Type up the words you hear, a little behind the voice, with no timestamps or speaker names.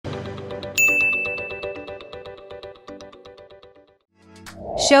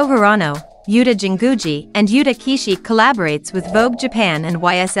Sho Hirano, Yuta Jinguji and Yuta Kishi collaborates with Vogue Japan and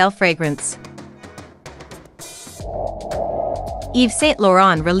YSL fragrance. Yves Saint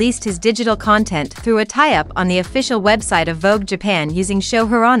Laurent released his digital content through a tie-up on the official website of Vogue Japan using Sho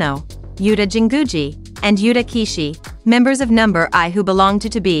Hirano, Yuta Jinguji, and Yuta Kishi, members of Number I who belong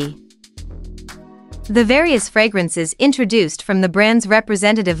to be. The various fragrances introduced from the brand's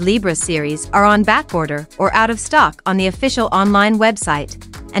representative Libra series are on backorder or out of stock on the official online website,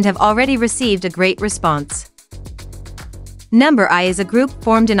 and have already received a great response. Number I is a group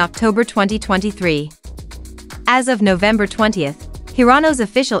formed in October 2023. As of November 20th, Hirano's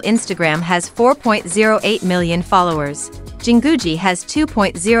official Instagram has 4.08 million followers, Jinguji has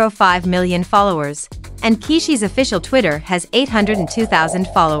 2.05 million followers, and Kishi's official Twitter has 802,000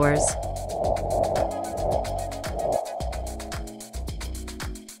 followers.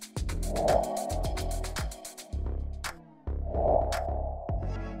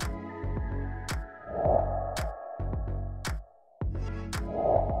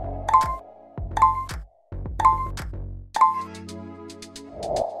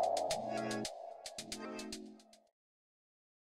 You